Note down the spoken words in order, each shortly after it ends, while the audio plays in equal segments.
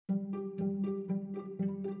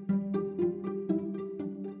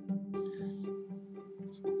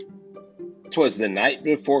'Twas the night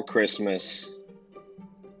before Christmas,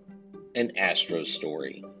 an Astros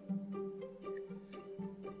story.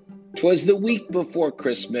 'Twas the week before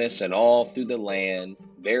Christmas, and all through the land,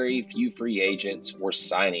 very few free agents were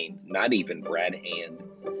signing, not even Brad Hand.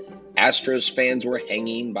 Astros fans were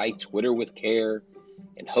hanging by Twitter with care,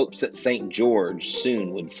 in hopes that St. George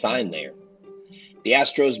soon would sign there. The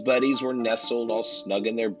Astros buddies were nestled all snug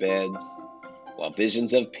in their beds, while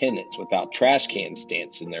visions of pennants without trash cans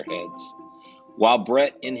danced in their heads. While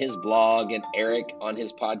Brett in his blog and Eric on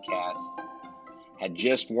his podcast had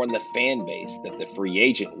just warned the fan base that the free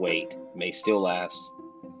agent wait may still last.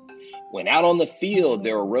 When out on the field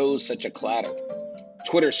there arose such a clatter,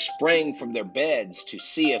 Twitter sprang from their beds to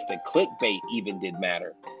see if the clickbait even did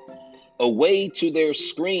matter. Away to their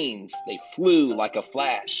screens they flew like a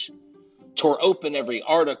flash, tore open every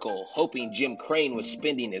article, hoping Jim Crane was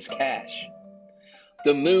spending his cash.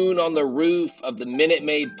 The moon on the roof of the Minute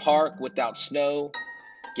Maid Park without snow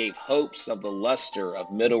gave hopes of the luster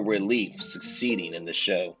of middle relief succeeding in the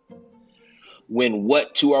show. When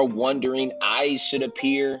what to our wondering eyes should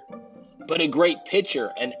appear but a great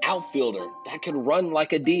pitcher, an outfielder that could run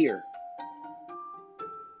like a deer.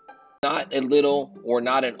 Not a little or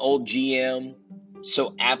not an old GM,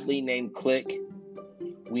 so aptly named Click.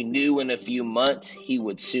 We knew in a few months he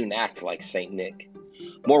would soon act like St. Nick.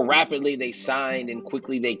 More rapidly they signed and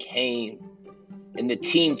quickly they came. And the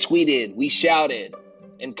team tweeted, we shouted,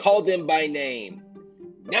 and called them by name.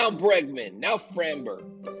 Now Bregman, now Framber,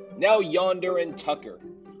 now Yonder and Tucker.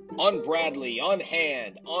 On Bradley, on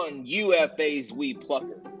Hand, on UFAs we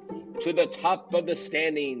plucker. To the top of the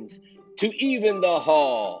standings, to even the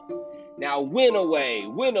hall. Now win away,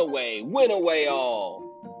 win away, win away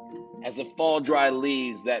all. As the fall dry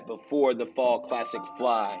leaves that before the fall classic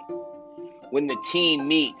fly. When the team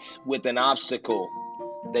meets with an obstacle,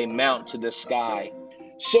 they mount to the sky.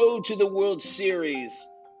 So to the World Series,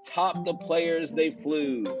 top the players they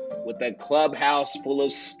flew, with a clubhouse full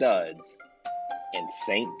of studs, and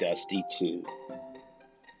St. Dusty too.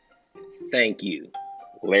 Thank you,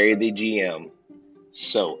 Larry the GM,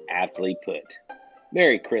 so aptly put.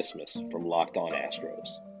 Merry Christmas from Locked On Astros.